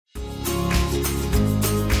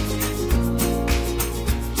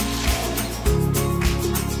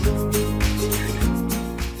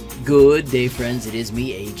Good day, friends. It is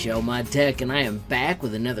me, HLModTech, and I am back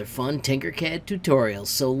with another fun Tinkercad tutorial,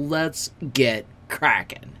 so let's get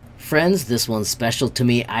cracking. Friends, this one's special to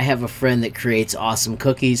me. I have a friend that creates awesome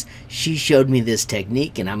cookies. She showed me this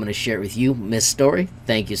technique, and I'm going to share it with you. Miss Story,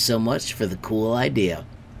 thank you so much for the cool idea.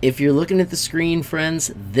 If you're looking at the screen,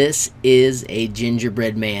 friends, this is a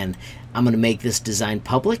gingerbread man. I'm going to make this design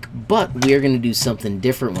public, but we are going to do something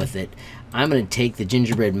different with it. I'm going to take the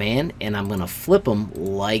gingerbread man and I'm going to flip him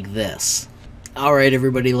like this. Alright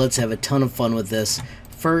everybody, let's have a ton of fun with this.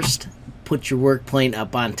 First, put your work plane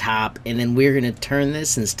up on top, and then we're going to turn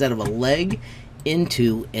this, instead of a leg,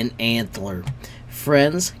 into an antler.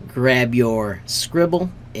 Friends, grab your Scribble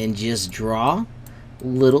and just draw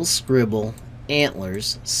little scribble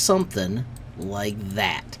antlers, something like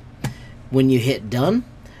that. When you hit done,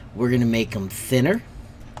 we're going to make them thinner,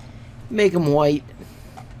 make them white,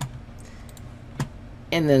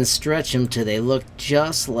 and then stretch them till they look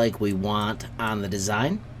just like we want on the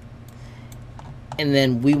design. And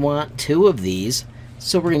then we want 2 of these,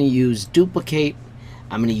 so we're going to use duplicate.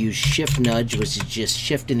 I'm going to use shift nudge, which is just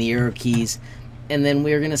shifting the arrow keys, and then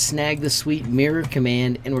we're going to snag the sweet mirror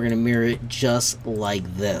command, and we're going to mirror it just like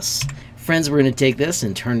this. Friends, we're going to take this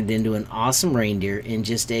and turn it into an awesome reindeer in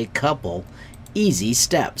just a couple easy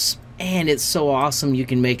steps. And it's so awesome you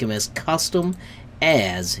can make them as custom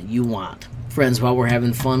as you want. Friends, while we're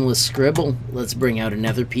having fun with Scribble, let's bring out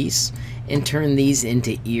another piece and turn these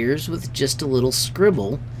into ears with just a little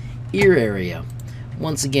scribble ear area.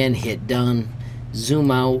 Once again, hit done,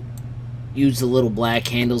 zoom out, use the little black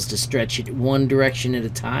handles to stretch it one direction at a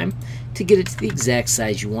time to get it to the exact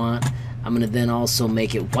size you want. I'm going to then also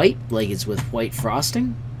make it white, like it's with white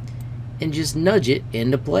frosting, and just nudge it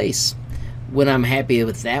into place. When I'm happy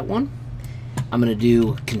with that one, I'm going to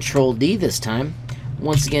do Control D this time.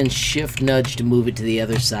 Once again, shift nudge to move it to the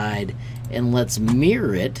other side, and let's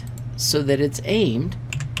mirror it so that it's aimed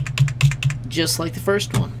just like the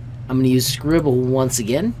first one. I'm going to use Scribble once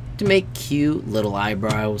again to make cute little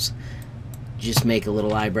eyebrows. Just make a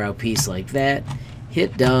little eyebrow piece like that.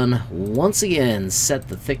 Hit done. Once again, set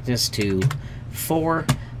the thickness to 4.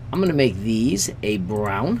 I'm going to make these a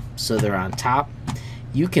brown so they're on top.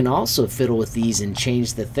 You can also fiddle with these and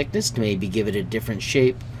change the thickness to maybe give it a different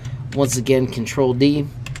shape. Once again, Control D,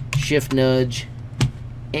 shift nudge,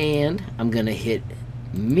 and I'm going to hit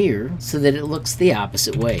mirror so that it looks the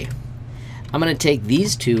opposite way. I'm going to take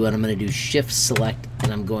these 2 and I'm going to do shift select,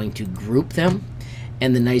 and I'm going to group them.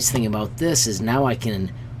 And the nice thing about this is now I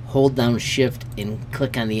can hold down shift and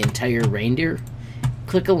click on the entire reindeer,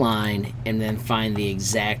 click a line, and then find the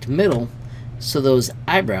exact middle so those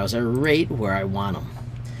eyebrows are right where I want them.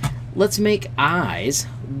 Let's make eyes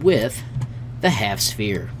with the half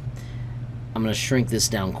sphere. I'm going to shrink this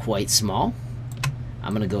down quite small.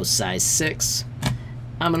 I'm going to go size 6.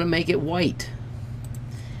 I'm going to make it white.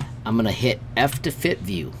 I'm going to hit F to fit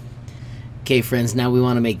view. Okay, friends, now we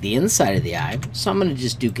want to make the inside of the eye, so I'm going to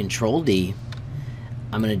just do Control D.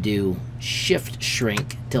 I'm going to do shift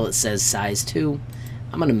shrink till it says size 2.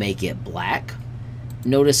 I'm going to make it black.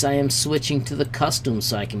 Notice I am switching to the custom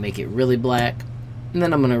so I can make it really black. And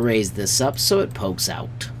then I'm going to raise this up so it pokes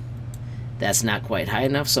out. That's not quite high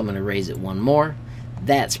enough, so I'm going to raise it one more.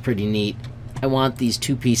 That's pretty neat. I want these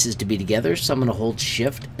 2 pieces to be together, so I'm going to hold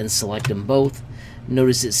shift and select them both.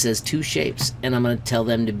 Notice it says 2 shapes, and I'm going to tell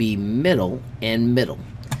them to be middle and middle.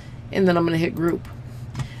 And then I'm going to hit group.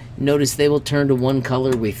 Notice they will turn to one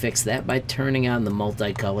color. We fix that by turning on the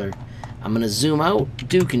multicolor. I'm going to zoom out,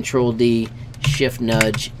 do Control D, shift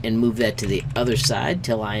nudge, and move that to the other side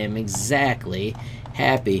till I am exactly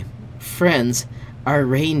happy. Friends, our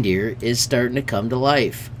reindeer is starting to come to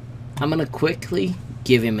life. I'm going to quickly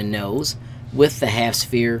give him a nose with the half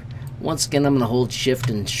sphere. Once again, I'm going to hold shift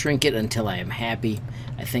and shrink it until I am happy.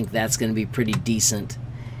 I think that's going to be pretty decent.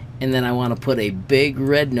 And then I want to put a big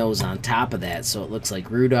red nose on top of that so it looks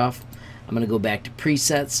like Rudolph. I'm going to go back to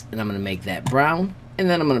presets, and I'm going to make that brown. And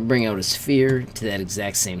then I'm going to bring out a sphere to that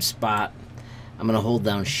exact same spot. I'm going to hold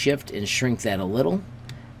down shift and shrink that a little.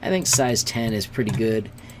 I think size 10 is pretty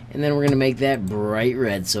good. And then we're going to make that bright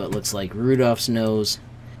red so it looks like Rudolph's nose.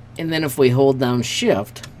 And then if we hold down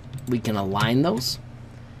shift, we can align those.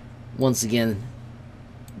 Once again,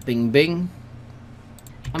 bing bing.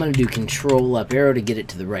 I'm going to do Control up arrow to get it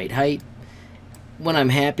to the right height. When I'm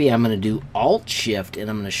happy, I'm going to do Alt shift and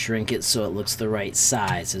I'm going to shrink it so it looks the right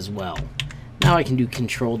size as well. Now I can do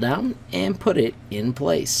Control down and put it in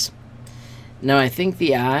place. Now I think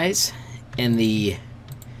the eyes and the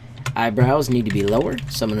eyebrows need to be lower,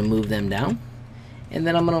 so I'm going to move them down. And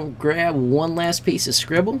then I'm going to grab one last piece of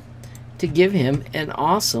Scribble to give him an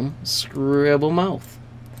awesome scribble mouth.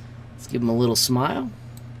 Let's give him a little smile.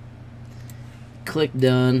 click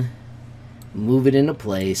done, move it into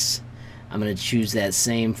place. I'm going to choose that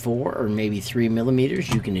same 4 or maybe 3 millimeters.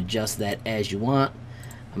 You can adjust that as you want.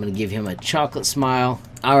 I'm going to give him a chocolate smile.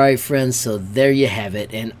 Alright friends, so there you have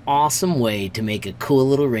it. An awesome way to make a cool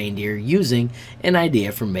little reindeer using an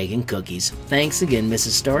idea for making cookies. Thanks again,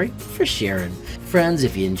 Mrs. Story, for sharing. Friends,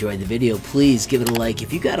 if you enjoyed the video, please give it a like.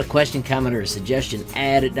 If you got a question, comment, or a suggestion,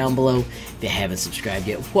 add it down below. If you haven't subscribed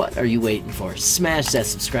yet, what are you waiting for? Smash that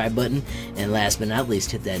subscribe button. And last but not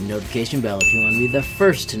least, hit that notification bell if you want to be the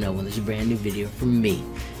first to know when there's a brand new video from me,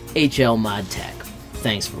 HLModTech.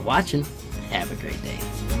 Thanks for watching. Have a great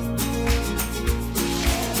day.